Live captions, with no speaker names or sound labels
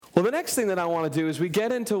Well, the next thing that I want to do as we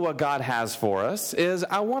get into what God has for us is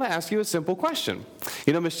I want to ask you a simple question.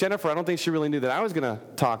 Miss Jennifer, I don't think she really knew that I was going to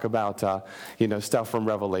talk about, stuff from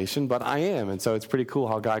Revelation, but I am, and so it's pretty cool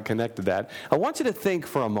how God connected that. I want you to think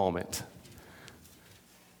for a moment.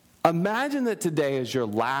 Imagine that today is your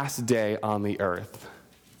last day on the earth.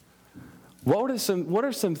 What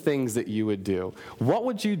are some things that you would do? What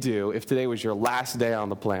would you do if today was your last day on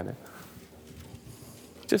the planet?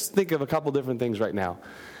 Just think of a couple different things right now.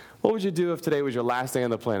 What would you do if today was your last day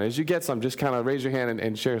on the planet? As you get some, just kind of raise your hand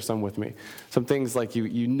and share some with me. Some things like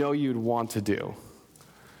you'd want to do.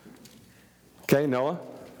 Okay, Noah?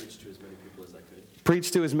 Preach to as many people as I could.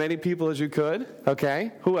 Preach to as many people as you could.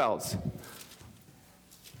 Okay, who else?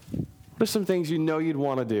 What are some things you'd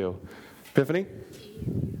want to do? Epiphany?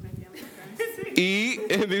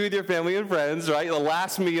 Eat and be with your family and friends, right? The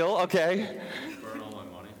last meal, okay.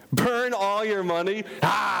 Burn all your money.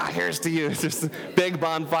 Here's to you. Just a big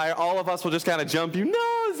bonfire. All of us will just kind of jump you.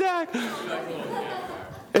 No, Zach.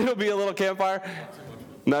 It'll be a little campfire.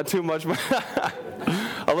 Not too much.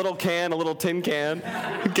 A little can, a little tin can.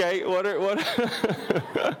 Okay, what?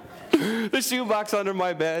 The shoebox under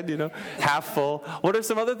my bed, half full. What are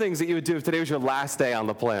some other things that you would do if today was your last day on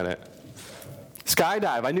the planet?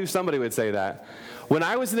 Skydive. I knew somebody would say that. When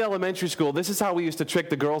I was in elementary school, this is how we used to trick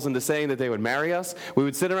the girls into saying that they would marry us. We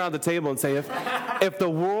would sit around the table and say, if the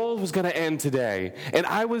world was going to end today, and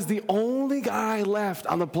I was the only guy left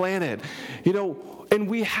on the planet, and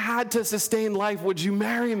we had to sustain life, would you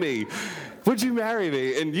marry me? Would you marry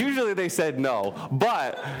me? And usually they said no.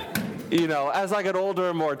 But, as I got older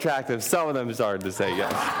and more attractive, some of them started to say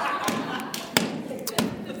yes.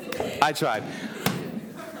 I tried.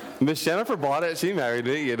 Miss Jennifer bought it. She married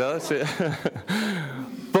me,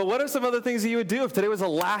 But what are some other things that you would do if today was the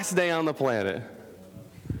last day on the planet?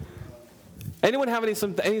 Anyone have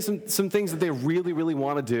some things that they really, really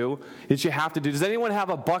want to do that you have to do? Does anyone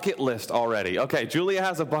have a bucket list already? Okay, Julia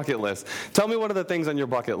has a bucket list. Tell me what are the things on your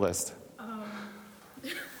bucket list?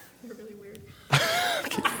 They're really weird.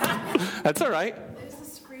 That's all right. There's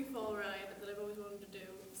this free fall ride that I've always wanted to do,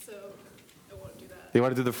 so I want to do that. You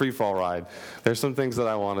want to do the free fall ride. There's some things that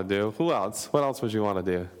I want to do. Who else? What else would you want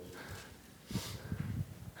to do?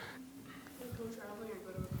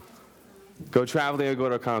 Go traveling or go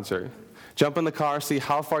to a concert. Jump in the car, see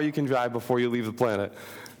how far you can drive before you leave the planet.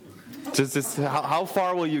 Just how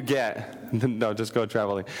far will you get? No, just go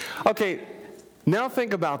traveling. Okay, now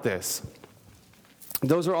think about this.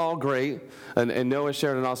 Those are all great, and Noah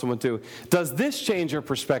shared an awesome one too. Does this change your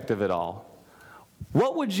perspective at all?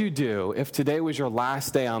 What would you do if today was your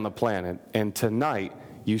last day on the planet and tonight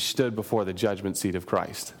you stood before the judgment seat of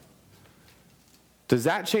Christ? Does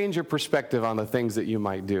that change your perspective on the things that you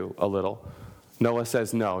might do a little? Noah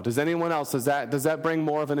says no. Does anyone else, does that bring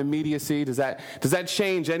more of an immediacy? Does that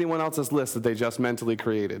change anyone else's list that they just mentally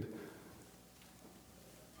created?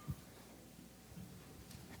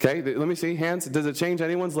 Okay, let me see. Hands. Does it change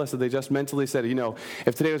anyone's list that they just mentally said,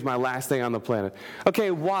 if today was my last day on the planet? Okay,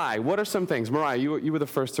 why? What are some things? Mariah, you were the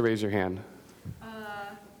first to raise your hand.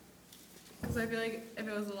 Because I feel like if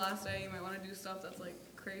it was the last day, you might want to do stuff that's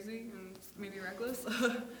crazy and maybe reckless.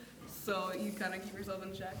 So you kind of keep yourself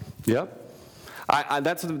in check. Yep.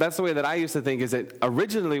 That's the way that I used to think, is that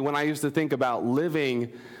originally when I used to think about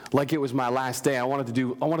living like it was my last day, I wanted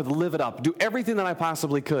to live it up, do everything that I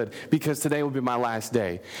possibly could, because today would be my last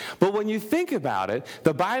day. But when you think about it,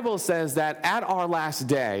 the Bible says that at our last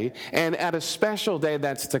day, and at a special day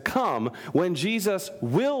that's to come, when Jesus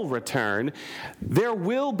will return, there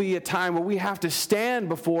will be a time where we have to stand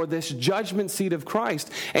before this judgment seat of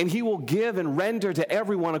Christ, and he will give and render to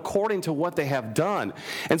everyone according to what they have done.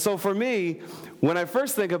 And so for me, when I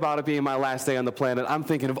first think about it being my last day on the planet, I'm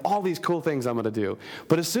thinking of all these cool things I'm going to do.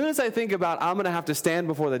 But as soon as I think about I'm going to have to stand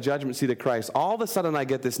before the judgment seat of Christ, all of a sudden I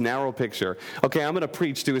get this narrow picture. Okay, I'm going to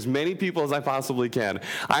preach to as many people as I possibly can.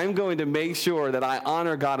 I'm going to make sure that I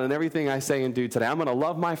honor God in everything I say and do today. I'm going to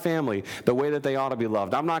love my family the way that they ought to be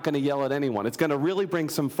loved. I'm not going to yell at anyone. It's going to really bring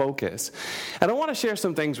some focus. And I want to share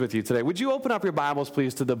some things with you today. Would you open up your Bibles,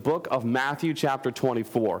 please, to the book of Matthew chapter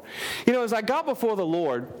 24. As I got before the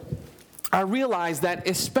Lord, I realized that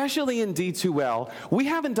especially in D2L, we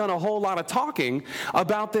haven't done a whole lot of talking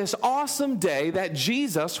about this awesome day that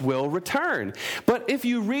Jesus will return. But if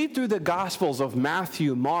you read through the Gospels of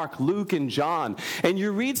Matthew, Mark, Luke, and John, and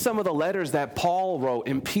you read some of the letters that Paul wrote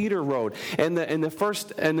and Peter wrote and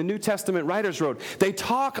the New Testament writers wrote, they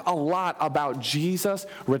talk a lot about Jesus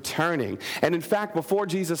returning. And in fact, before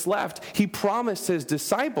Jesus left, he promised his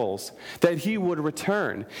disciples that he would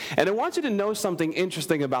return. And I want you to know something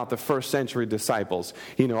interesting about the first century. century disciples.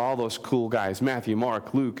 You know, all those cool guys, Matthew,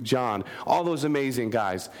 Mark, Luke, John, all those amazing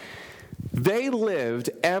guys. They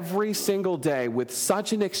lived every single day with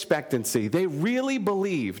such an expectancy. They really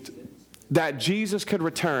believed that Jesus could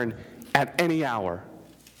return at any hour.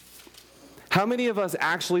 How many of us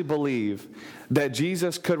actually believe that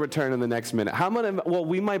Jesus could return in the next minute? How many? Well,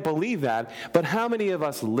 we might believe that, but how many of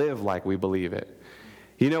us live like we believe it?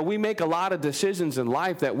 You know, we make a lot of decisions in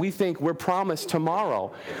life that we think we're promised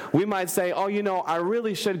tomorrow. We might say, oh, you know, I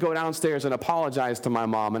really should go downstairs and apologize to my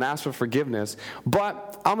mom and ask for forgiveness,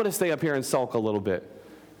 but I'm going to stay up here and sulk a little bit.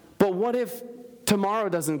 But what if tomorrow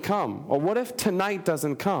doesn't come? Or what if tonight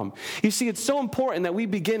doesn't come? You see, it's so important that we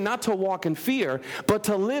begin not to walk in fear, but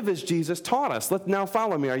to live as Jesus taught us. Now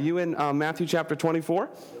follow me. Are you in Matthew chapter 24?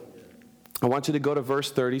 I want you to go to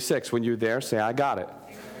verse 36. When you're there, say, I got it.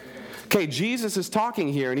 Okay, Jesus is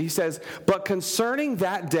talking here, and he says, but concerning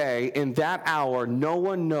that day and that hour, no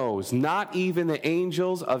one knows, not even the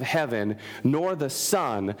angels of heaven, nor the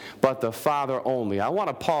Son, but the Father only. I want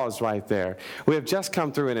to pause right there. We have just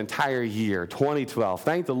come through an entire year, 2012.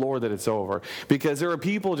 Thank the Lord that it's over, because there are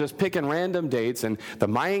people just picking random dates, and the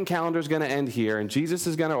Mayan calendar is going to end here, and Jesus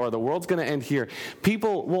is going to, or the world's going to end here.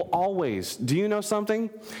 People will always, do you know something?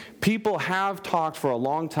 People have talked for a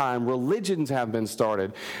long time. Religions have been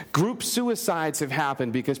started. Group suicides have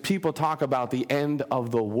happened because people talk about the end of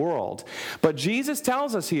the world. But Jesus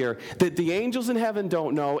tells us here that the angels in heaven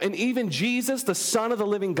don't know, and even Jesus, the Son of the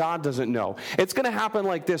living God, doesn't know. It's going to happen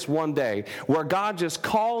like this one day, where God just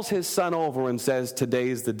calls his Son over and says,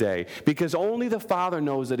 today's the day, because only the Father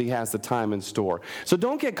knows that he has the time in store. So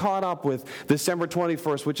don't get caught up with December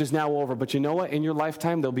 21st, which is now over. But you know what? In your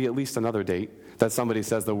lifetime, there'll be at least another date that somebody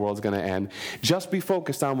says the world's going to end. Just be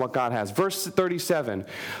focused on what God has. Verse 37,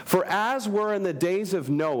 for as were in the days of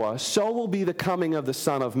Noah, so will be the coming of the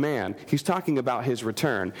Son of Man. He's talking about his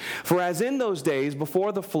return. For as in those days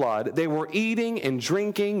before the flood, they were eating and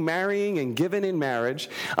drinking, marrying and given in marriage,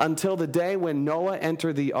 until the day when Noah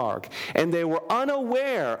entered the ark. And they were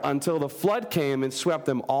unaware until the flood came and swept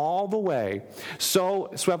them all away. So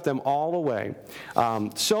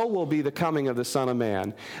will be the coming of the Son of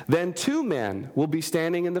Man. Then 2 men will be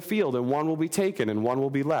standing in the field, and one will be taken and one will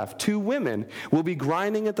be left. 2 women will be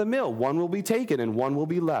grinding at the mill, one will be taken and one will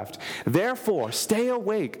be left. Therefore, stay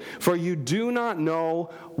awake, for you do not know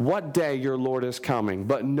what day your Lord is coming.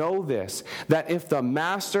 But know this, that if the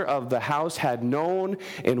master of the house had known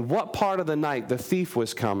in what part of the night the thief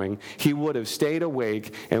was coming, he would have stayed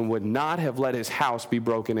awake and would not have let his house be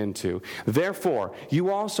broken into. Therefore,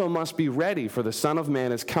 you also must be ready, for the Son of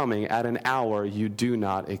Man is coming at an hour you do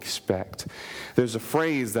not expect. There's a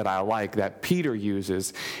phrase that I like that Peter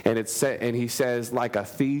uses, and he says, like a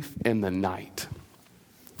thief in the night.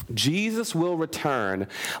 Jesus will return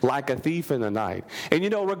like a thief in the night. And you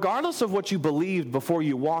know, regardless of what you believed before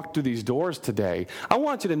you walked through these doors today, I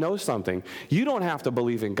want you to know something. You don't have to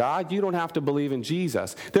believe in God. You don't have to believe in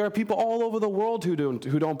Jesus. There are people all over the world who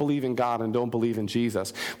don't believe in God and don't believe in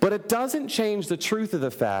Jesus. But it doesn't change the truth of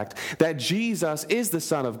the fact that Jesus is the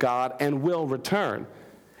Son of God and will return.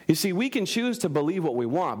 You see, we can choose to believe what we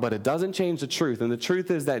want, but it doesn't change the truth. And the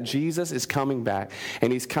truth is that Jesus is coming back,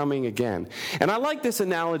 and he's coming again. And I like this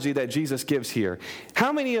analogy that Jesus gives here.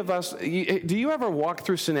 How many of us, do you ever walk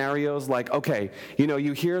through scenarios like, okay, you know,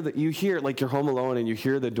 you hear like you're home alone and you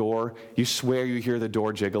hear the door, you swear you hear the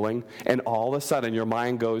door jiggling, and all of a sudden your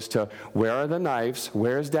mind goes to, where are the knives?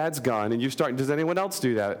 Where's Dad's gun? And you start, does anyone else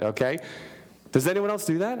do that, okay? Does anyone else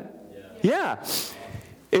do that? Yeah.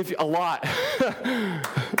 If a lot.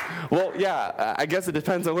 Well, yeah, I guess it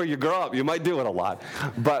depends on where you grow up. You might do it a lot.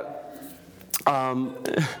 But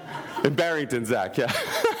in Barrington, Zach, yeah.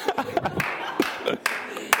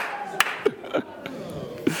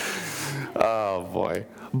 Oh, boy.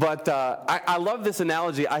 But I love this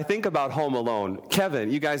analogy. I think about Home Alone. Kevin,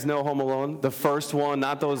 you guys know Home Alone? The first one,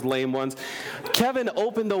 not those lame ones. Kevin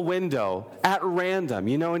opened the window at random,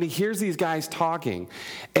 you know, and he hears these guys talking.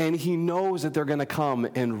 And he knows that they're going to come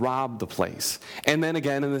and rob the place. And then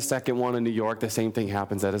again, in the second one in New York, the same thing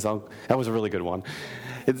happens at his uncle. That was a really good one.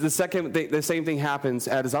 The same thing happens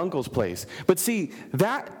at his uncle's place. But see,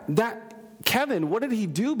 that Kevin, what did he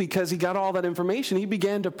do? Because he got all that information, he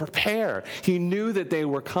began to prepare. He knew that they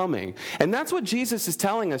were coming. And that's what Jesus is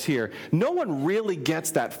telling us here. No one really gets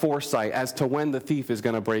that foresight as to when the thief is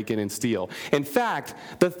going to break in and steal. In fact,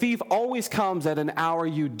 the thief always comes at an hour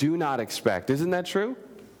you do not expect. Isn't that true?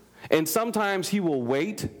 And sometimes he will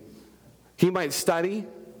wait. He might study.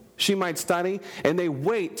 She might study. And they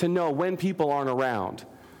wait to know when people aren't around.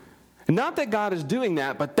 Not that God is doing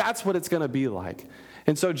that, but that's what it's going to be like.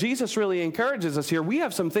 And so Jesus really encourages us here. We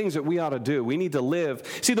have some things that we ought to do. We need to live.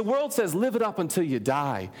 See, the world says live it up until you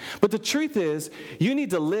die. But the truth is, you need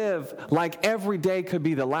to live like every day could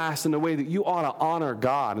be the last in the way that you ought to honor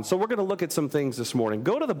God. And so we're going to look at some things this morning.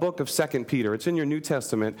 Go to the book of 2 Peter. It's in your New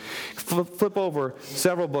Testament. Flip over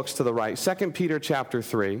several books to the right. 2 Peter chapter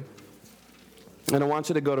 3. And I want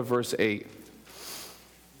you to go to verse 8.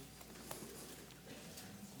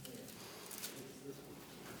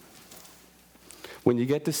 When you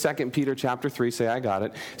get to 2 Peter chapter 3, say, I got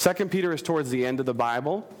it. 2 Peter is towards the end of the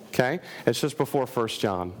Bible, okay? It's just before 1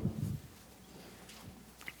 John.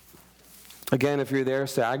 Again, if you're there,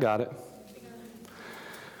 say, I got it.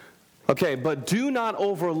 Okay, but do not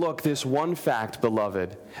overlook this one fact,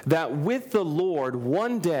 beloved, that with the Lord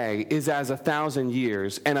 1 day is as 1,000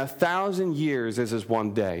 years, and 1,000 years is as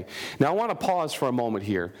 1 day. Now, I want to pause for a moment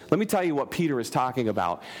here. Let me tell you what Peter is talking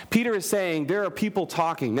about. Peter is saying there are people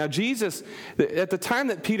talking. Now, Jesus, at the time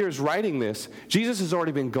that Peter is writing this, Jesus has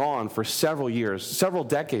already been gone for several years, several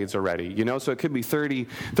decades already, so it could be 30,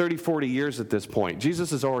 40 years at this point.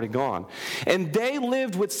 Jesus is already gone. And they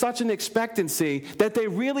lived with such an expectancy that they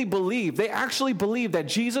really they actually believed that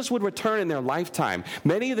Jesus would return in their lifetime.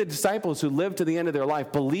 Many of the disciples who lived to the end of their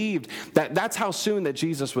life believed that that's how soon that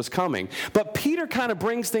Jesus was coming. But Peter kind of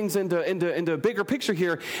brings things into a bigger picture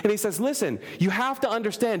here, and he says, listen, you have to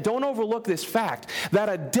understand, don't overlook this fact, that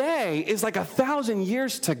a day is like 1,000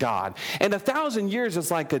 years to God, and 1,000 years is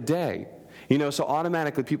like a day. So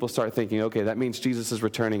automatically people start thinking, okay, that means Jesus is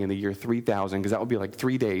returning in the year 3000, because that would be like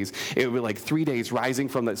 3 days. It would be like 3 days rising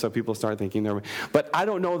from that. So people start thinking, but I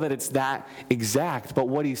don't know that it's that exact. But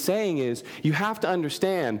what he's saying is, you have to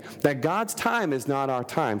understand that God's time is not our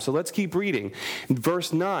time. So let's keep reading.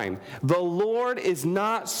 Verse 9, the Lord is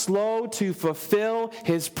not slow to fulfill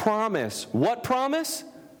his promise. What promise?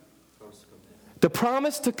 The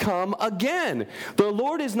promise to come again. The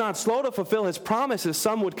Lord is not slow to fulfill his promises,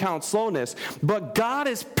 some would count slowness, but God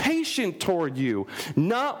is patient toward you,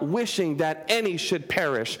 not wishing that any should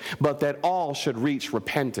perish, but that all should reach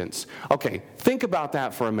repentance. Okay, think about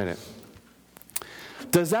that for a minute.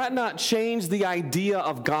 Does that not change the idea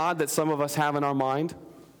of God that some of us have in our mind?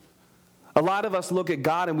 A lot of us look at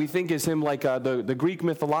God and we think is him like the Greek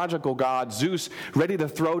mythological god, Zeus, ready to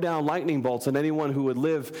throw down lightning bolts on anyone who would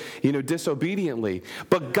live, disobediently.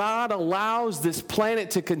 But God allows this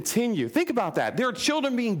planet to continue. Think about that. There are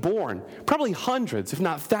children being born, probably hundreds, if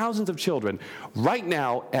not thousands of children, right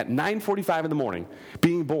now at 9:45 in the morning,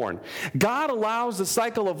 being born. God allows the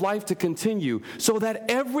cycle of life to continue so that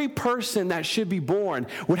every person that should be born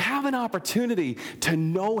would have an opportunity to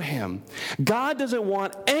know him. God doesn't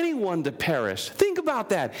want anyone to perish. Think about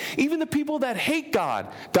that. Even the people that hate God,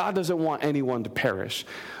 God doesn't want anyone to perish.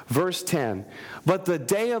 Verse 10, but the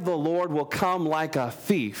day of the Lord will come like a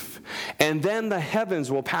thief, and then the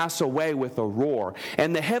heavens will pass away with a roar,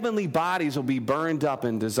 and the heavenly bodies will be burned up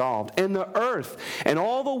and dissolved, and the earth and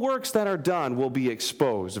all the works that are done will be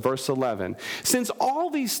exposed. Verse 11, since all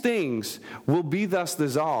these things will be thus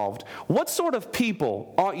dissolved, what sort of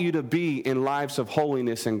people ought you to be in lives of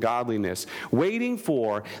holiness and godliness, waiting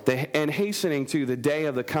for and hastening to the day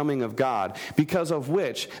of the coming of God, because of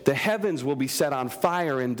which the heavens will be set on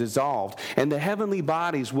fire and dissolved, and the heavenly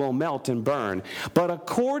bodies will melt and burn. But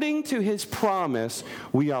according to his promise,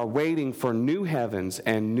 we are waiting for new heavens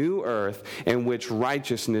and new earth in which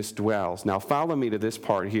righteousness dwells. Now follow me to this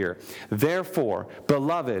part here. Therefore,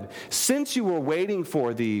 beloved, since you were waiting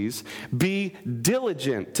for these, be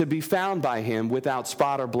diligent to be found by him without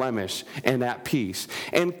spot or blemish and at peace.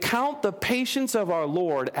 And count the patience of our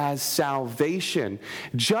Lord as salvation,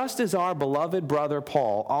 just as our beloved brother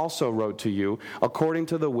Paul also wrote to you, according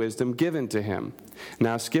to the wisdom given to him.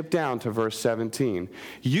 Now skip down to verse 17.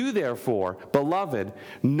 You therefore, beloved,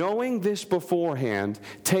 knowing this beforehand,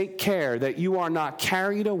 take care that you are not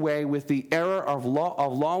carried away with the error of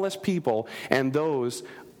lawless people and those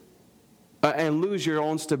and lose your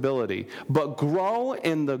own stability, but grow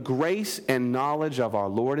in the grace and knowledge of our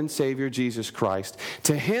Lord and Savior Jesus Christ.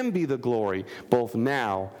 To him be the glory both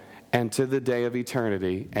now and to the day of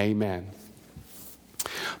eternity. Amen.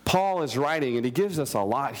 Paul is writing, and he gives us a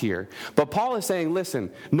lot here. But Paul is saying,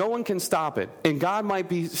 listen, no one can stop it. And God might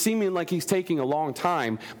be seeming like he's taking a long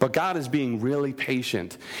time, but God is being really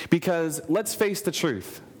patient. Because let's face the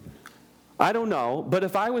truth. I don't know, but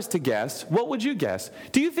if I was to guess, what would you guess?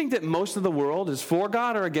 Do you think that most of the world is for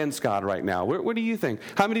God or against God right now? What do you think?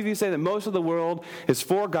 How many of you say that most of the world is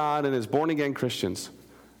for God and is born-again Christians?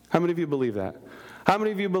 How many of you believe that? How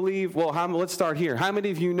many of you believe, let's start here. How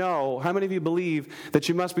many of you believe that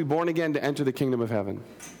you must be born again to enter the kingdom of heaven?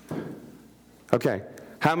 Okay.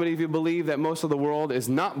 How many of you believe that most of the world is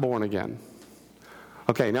not born again?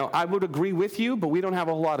 Okay, now I would agree with you, but we don't have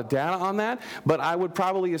a whole lot of data on that. But I would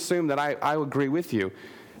probably assume that I would agree with you.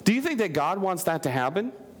 Do you think that God wants that to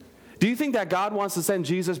happen? Do you think that God wants to send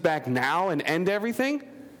Jesus back now and end everything?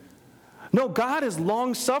 No, God is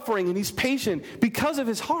long-suffering and he's patient because of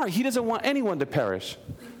his heart. He doesn't want anyone to perish.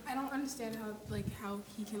 I don't understand how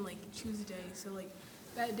he can choose a day. So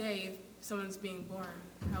that day, if someone's being born,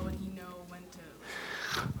 how would he know when to?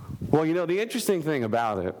 Well, the interesting thing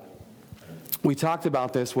about it, we talked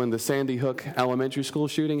about this when the Sandy Hook Elementary School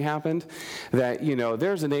shooting happened, that,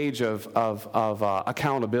 there's an age of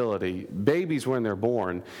accountability. Babies, when they're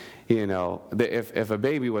born, if a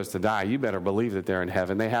baby was to die, you better believe that they're in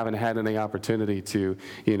heaven. They haven't had any opportunity to,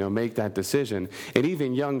 make that decision. And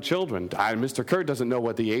even young children, Mr. Kurt doesn't know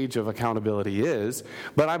what the age of accountability is,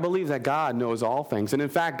 but I believe that God knows all things. And in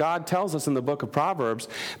fact, God tells us in the book of Proverbs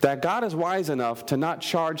that God is wise enough to not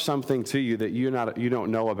charge something to you that you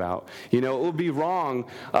don't know about. It would be wrong,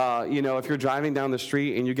 if you're driving down the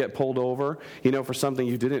street and you get pulled over, for something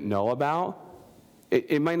you didn't know about.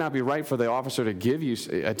 It might not be right for the officer to give you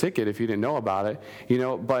a ticket if you didn't know about it,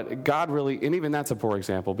 but God really, and even that's a poor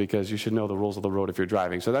example because you should know the rules of the road if you're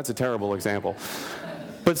driving. So that's a terrible example.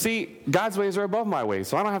 But see, God's ways are above my ways,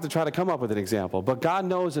 so I don't have to try to come up with an example. But God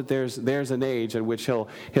knows that there's an age at which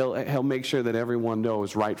He'll make sure that everyone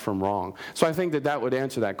knows right from wrong. So I think that would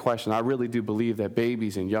answer that question. I really do believe that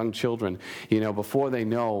babies and young children, before they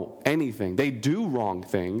know anything, they do wrong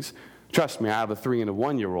things. Trust me, I have a 3 and a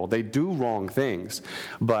 1-year-old. They do wrong things,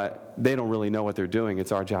 but they don't really know what they're doing.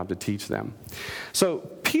 It's our job to teach them. So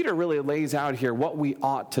Peter really lays out here what we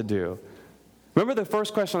ought to do. Remember the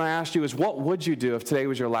first question I asked you is, what would you do if today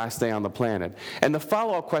was your last day on the planet? And the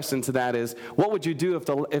follow-up question to that is, what would you do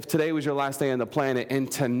if today was your last day on the planet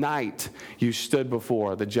and tonight you stood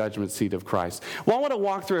before the judgment seat of Christ? Well, I want to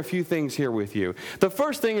walk through a few things here with you. The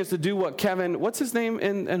first thing is to do what Kevin, what's his name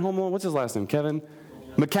in Home Alone? What's his last name? Kevin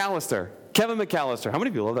McAllister. Kevin McAllister. How many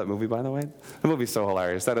of you love that movie, by the way? The movie's so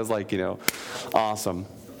hilarious. That is awesome.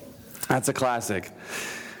 That's a classic.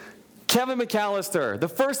 Kevin McAllister, the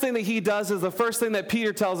first thing that he does is the first thing that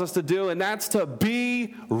Peter tells us to do, and that's to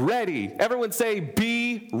be ready. Everyone say,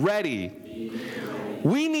 be ready. Be ready.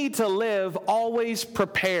 We need to live always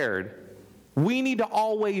prepared. We need to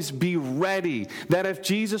always be ready, that if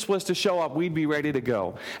Jesus was to show up, we'd be ready to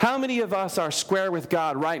go. How many of us are square with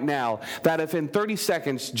God right now that if in 30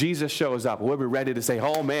 seconds Jesus shows up, we'll be ready to say,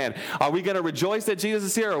 oh man, are we going to rejoice that Jesus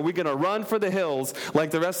is here? Or are we going to run for the hills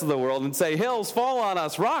like the rest of the world and say, hills fall on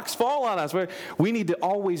us, rocks fall on us? We need to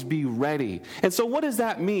always be ready. And so what does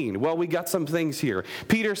that mean? Well, we got some things here.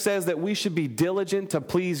 Peter says that we should be diligent to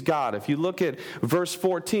please God. If you look at verse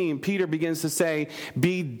 14, Peter begins to say,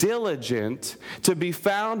 be diligent to be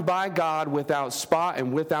found by God without spot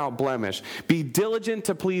and without blemish. Be diligent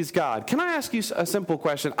to please God. Can I ask you a simple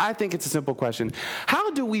question? I think it's a simple question. How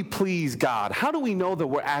do we please God? How do we know that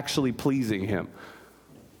we're actually pleasing Him?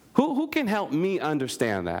 Who can help me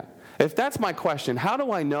understand that? If that's my question, how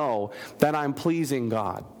do I know that I'm pleasing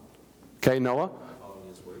God? Okay, Noah?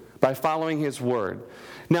 By following His Word.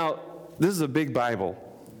 Now, this is a big Bible.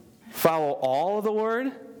 Follow all of the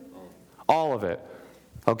Word? All of it.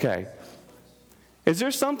 Okay. Is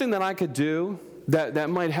there something that I could do that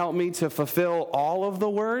might help me to fulfill all of the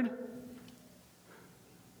Word?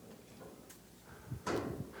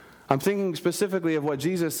 I'm thinking specifically of what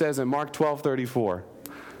Jesus says in Mark 12:34.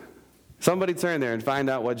 Somebody turn there and find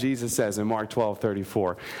out what Jesus says in Mark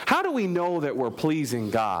 12:34. How do we know that we're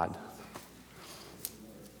pleasing God?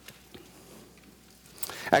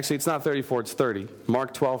 Actually, it's not 34, it's 30.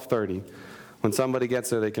 Mark 12:30. When somebody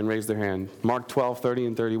gets there, they can raise their hand. Mark 12:30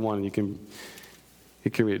 and 31. You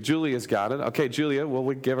can read it. Julia's got it. Okay, Julia,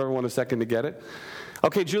 we give everyone a second to get it?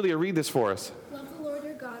 Okay, Julia, read this for us. Love the Lord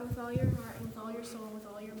your God with all your heart and with all your soul and with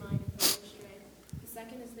all your mind and with all your strength. The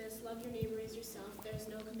second is this, love your neighbor as yourself. There is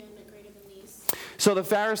no commandment greater than these. So the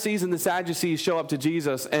Pharisees and the Sadducees show up to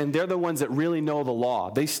Jesus, and they're the ones that really know the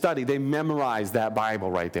law. They study, they memorize that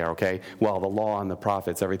Bible right there, okay? Well, the law and the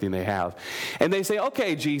prophets, everything they have. And they say,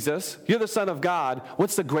 okay, Jesus, you're the Son of God.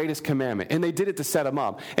 What's the greatest commandment? And they did it to set him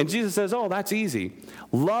up. And Jesus says, oh, that's easy.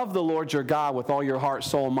 Love the Lord your God with all your heart,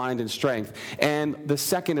 soul, mind, and strength. And the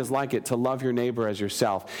second is like it, to love your neighbor as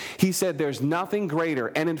yourself. He said there's nothing greater.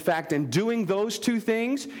 And in fact, in doing those two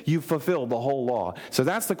things, you fulfill the whole law. So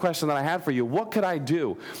that's the question that I had for you. What could I I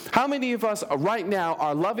do? How many of us right now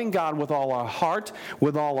are loving God with all our heart,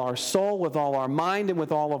 with all our soul, with all our mind, and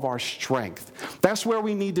with all of our strength? That's where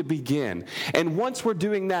we need to begin. And once we're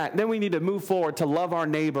doing that, then we need to move forward to love our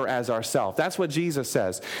neighbor as ourselves. That's what Jesus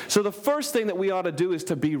says. So the first thing that we ought to do is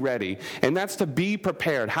to be ready, and that's to be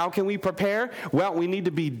prepared. How can we prepare? Well, we need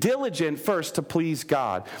to be diligent first to please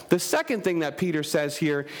God. The second thing that Peter says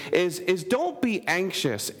here is don't be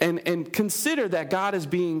anxious, and consider that God is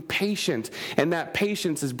being patient, and that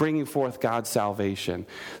patience is bringing forth God's salvation.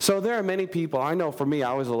 So there are many people, I know for me,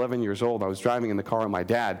 I was 11 years old. I was driving in the car with my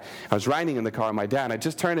dad. I was riding in the car with my dad. I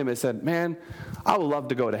just turned to him and said, man, I would love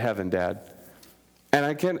to go to heaven, Dad.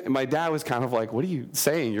 And my dad was kind of like, what are you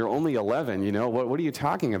saying? You're only 11, what are you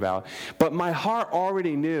talking about? But my heart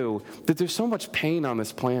already knew that there's so much pain on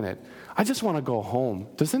this planet. I just want to go home.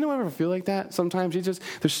 Does anyone ever feel like that? Sometimes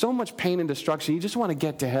there's so much pain and destruction, you just want to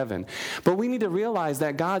get to heaven. But we need to realize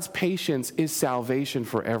that God's patience is salvation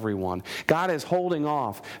for everyone. God is holding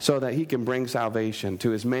off so that he can bring salvation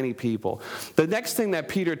to as many people. The next thing that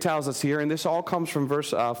Peter tells us here, and this all comes from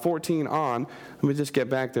verse 14 on, let me just get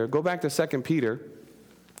back there. Go back to 2 Peter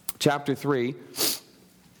chapter 3.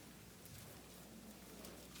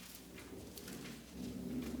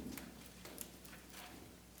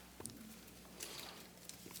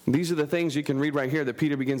 These are the things you can read right here that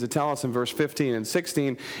Peter begins to tell us in verse 15 and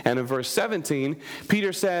 16. And in verse 17,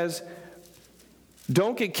 Peter says,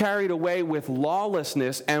 don't get carried away with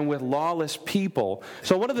lawlessness and with lawless people.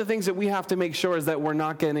 So one of the things that we have to make sure is that we're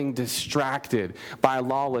not getting distracted by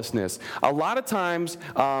lawlessness. A lot of times,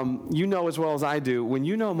 you know as well as I do, when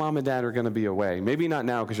you know mom and dad are going to be away, maybe not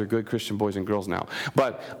now because you're good Christian boys and girls now,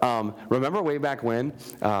 but remember way back when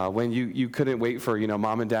you couldn't wait for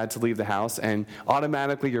mom and dad to leave the house, and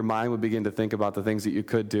automatically your mind would begin to think about the things that you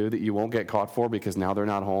could do that you won't get caught for because now they're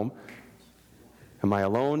not home? Am I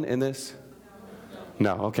alone in this?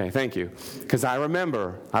 No, okay, thank you. Because I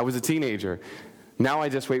remember, I was a teenager. Now I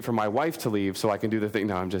just wait for my wife to leave so I can do the thing.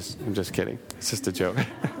 No, I'm just kidding. It's just a joke.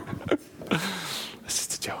 It's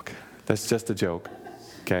just a joke. That's just a joke,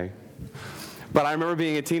 okay? But I remember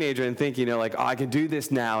being a teenager and thinking, I can do this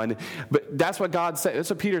now. But that's what God said. That's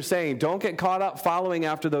what Peter's saying. Don't get caught up following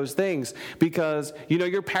after those things because,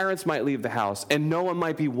 your parents might leave the house and no one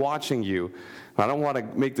might be watching you. I don't want to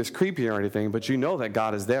make this creepy or anything, but you know that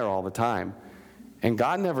God is there all the time. And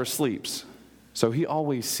God never sleeps, so he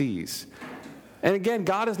always sees. And again,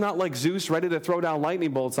 God is not like Zeus ready to throw down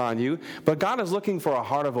lightning bolts on you, but God is looking for a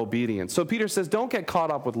heart of obedience. So Peter says, don't get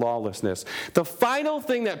caught up with lawlessness. The final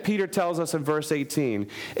thing that Peter tells us in verse 18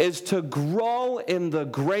 is to grow in the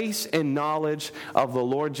grace and knowledge of the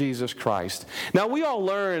Lord Jesus Christ. Now, we all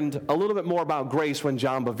learned a little bit more about grace when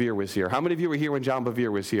John Bevere was here. How many of you were here when John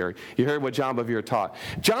Bevere was here? You heard what John Bevere taught.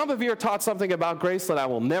 John Bevere taught something about grace that I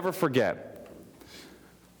will never forget.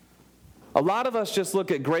 A lot of us just look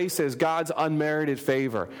at grace as God's unmerited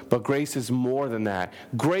favor, but grace is more than that.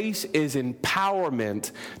 Grace is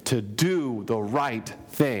empowerment to do the right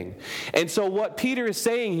thing. And so what Peter is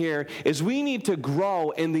saying here is we need to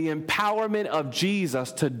grow in the empowerment of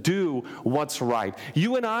Jesus to do what's right.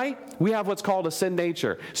 You and I, we have what's called a sin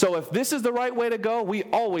nature. So if this is the right way to go, we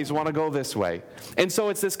always want to go this way. And so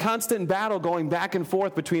it's this constant battle going back and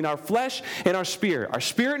forth between our flesh and our spirit. Our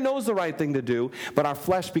spirit knows the right thing to do, but our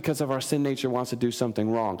flesh, because of our sin nature, wants to do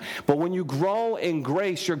something wrong. But when you grow in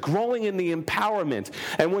grace, you're growing in the empowerment.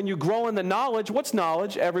 And when you grow in the knowledge, what's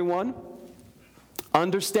knowledge, everyone?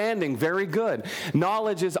 Understanding, very good.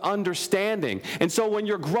 Knowledge is understanding. And so when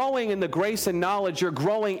you're growing in the grace and knowledge, you're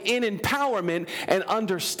growing in empowerment and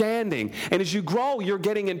understanding. And as you grow, you're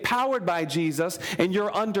getting empowered by Jesus and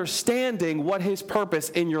you're understanding what his purpose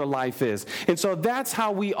in your life is. And so that's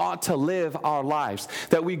how we ought to live our lives,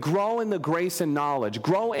 that we grow in the grace and knowledge,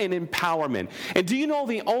 grow in empowerment. And do you know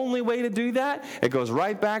the only way to do that? It goes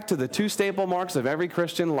right back to the two staple marks of every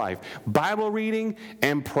Christian life: Bible reading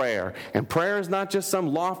and prayer. And prayer is not just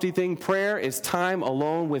some lofty thing. Prayer is time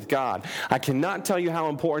alone with God. I cannot tell you how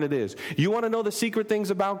important it is. You want to know the secret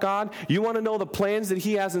things about God? You want to know the plans that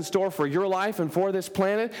he has in store for your life and for this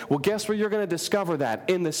planet? Well, guess where you're going to discover that?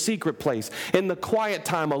 In the secret place, in the quiet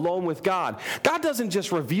time alone with God. God doesn't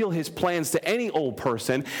just reveal his plans to any old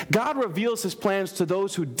person. God reveals his plans to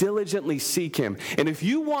those who diligently seek him. And if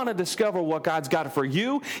you want to discover what God's got for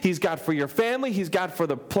you, he's got for your family, he's got for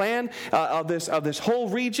the plan of this whole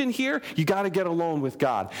region here, you got to get alone alone with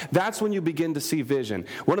God. That's when you begin to see vision.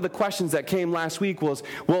 One of the questions that came last week was,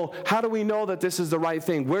 well, how do we know that this is the right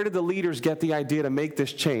thing? Where did the leaders get the idea to make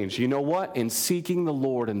this change? You know what? In seeking the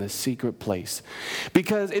Lord in the secret place.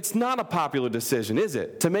 Because it's not a popular decision, is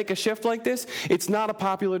it? To make a shift like this, it's not a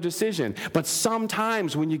popular decision. But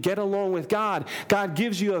sometimes when you get alone with God, God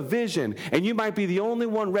gives you a vision, and you might be the only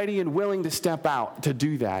one ready and willing to step out to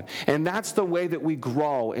do that. And that's the way that we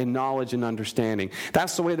grow in knowledge and understanding.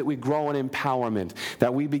 That's the way that we grow in empowerment,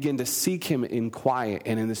 that we begin to seek him in quiet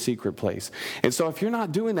and in the secret place. And so if you're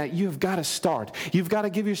not doing that, you've got to start. You've got to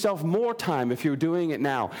give yourself more time if you're doing it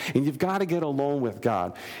now. And you've got to get alone with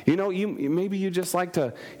God. Maybe you just like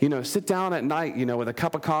to, sit down at night, with a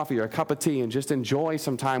cup of coffee or a cup of tea and just enjoy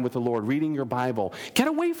some time with the Lord, reading your Bible. Get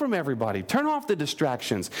away from everybody. Turn off the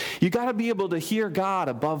distractions. You got to be able to hear God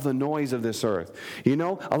above the noise of this earth.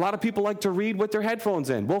 A lot of people like to read with their headphones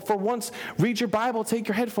in. Well, for once, read your Bible, take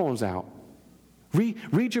your headphones out.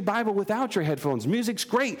 Read your Bible without your headphones. Music's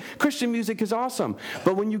great. Christian music is awesome.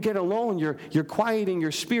 But when you get alone, you're quieting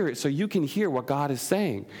your spirit so you can hear what God is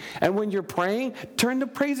saying. And when you're praying, turn the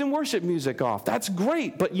praise and worship music off. That's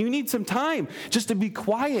great, but you need some time just to be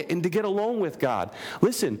quiet and to get alone with God.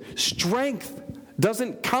 Listen, strength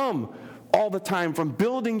doesn't come all the time from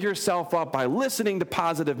building yourself up by listening to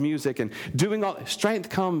positive music and doing all. Strength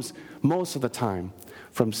comes most of the time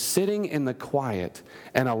from sitting in the quiet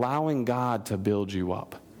and allowing God to build you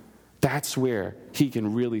up. That's where he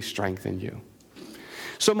can really strengthen you.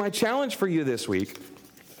 So my challenge for you this week,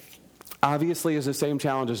 obviously, is the same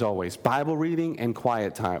challenge as always: Bible reading and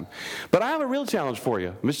quiet time. But I have a real challenge for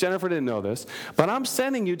you. Miss Jennifer didn't know this, but I'm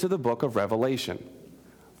sending you to the book of Revelation.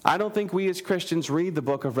 I don't think we as Christians read the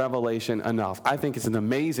book of Revelation enough. I think it's an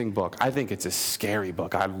amazing book. I think it's a scary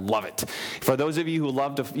book. I love it. For those of you who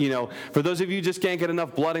love to, for those of you who just can't get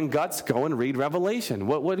enough blood and guts, go and read Revelation.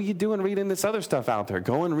 What are you doing reading this other stuff out there?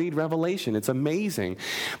 Go and read Revelation. It's amazing.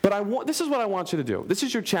 But this is what I want you to do. This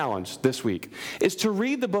is your challenge this week, is to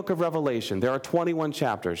read the book of Revelation. There are 21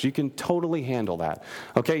 chapters. You can totally handle that.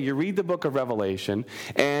 Okay, you read the book of Revelation,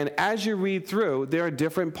 and as you read through, there are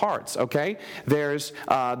different parts, okay? There's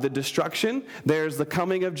the destruction, there's the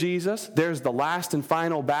coming of Jesus, there's the last and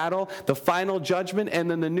final battle, the final judgment, and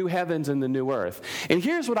then the new heavens and the new earth. And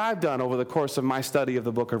here's what I've done over the course of my study of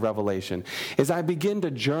the book of Revelation, is I begin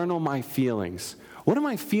to journal my feelings. What am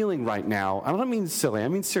I feeling right now? I don't mean silly, I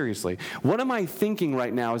mean seriously. What am I thinking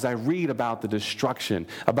right now as I read about the destruction,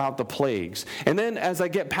 about the plagues? And then as I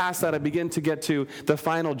get past that, I begin to get to the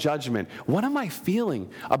final judgment. What am I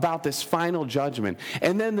feeling about this final judgment?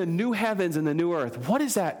 And then the new heavens and the new earth. What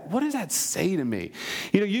does that say to me?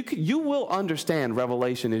 You will understand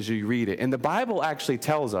Revelation as you read it. And the Bible actually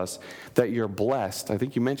tells us that you're blessed. I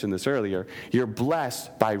think you mentioned this earlier. You're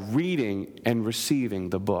blessed by reading and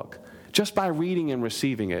receiving the book. Just by reading and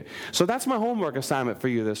receiving it. So that's my homework assignment for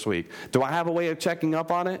you this week. Do I have a way of checking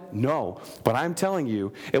up on it? No. But I'm telling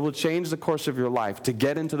you, it will change the course of your life to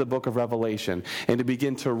get into the book of Revelation and to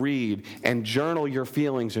begin to read and journal your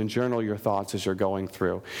feelings and journal your thoughts as you're going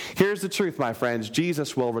through. Here's the truth, my friends.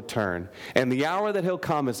 Jesus will return. And the hour that he'll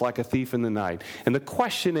come is like a thief in the night. And the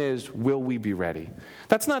question is, will we be ready?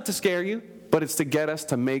 That's not to scare you, but it's to get us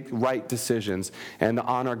to make right decisions and to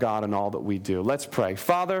honor God in all that we do. Let's pray.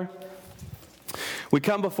 Father, we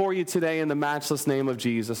come before you today in the matchless name of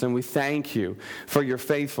Jesus, and we thank you for your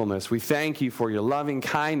faithfulness. We thank you for your loving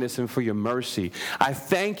kindness and for your mercy. I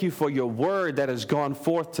thank you for your word that has gone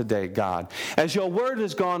forth today, God. As your word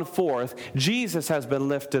has gone forth, Jesus has been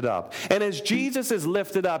lifted up. And as Jesus is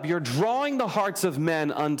lifted up, you're drawing the hearts of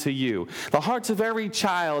men unto you, the hearts of every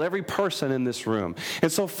child, every person in this room. And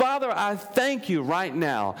so, Father, I thank you right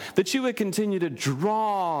now that you would continue to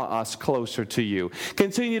draw us closer to you,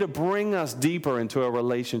 continue to bring us deeper into a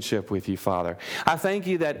relationship with you, Father. I thank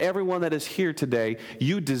you that everyone that is here today,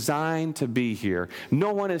 you designed to be here.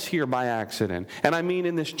 No one is here by accident. And I mean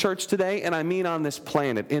in this church today, and I mean on this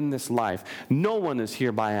planet, in this life. No one is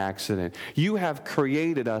here by accident. You have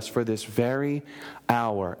created us for this very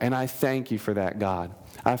hour, and I thank you for that, God.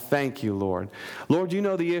 I thank you, Lord. Lord, you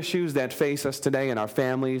know the issues that face us today in our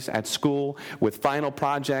families, at school, with final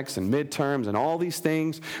projects and midterms and all these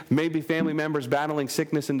things. Maybe family members battling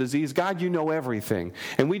sickness and disease. God, you know everything.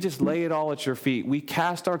 And we just lay it all at your feet. We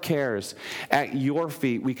cast our cares at your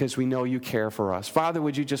feet because we know you care for us. Father,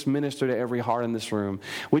 would you just minister to every heart in this room?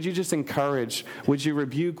 Would you just encourage? Would you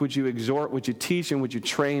rebuke? Would you exhort? Would you teach? And would you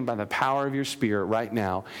train by the power of your Spirit right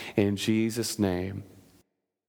now? In Jesus' name.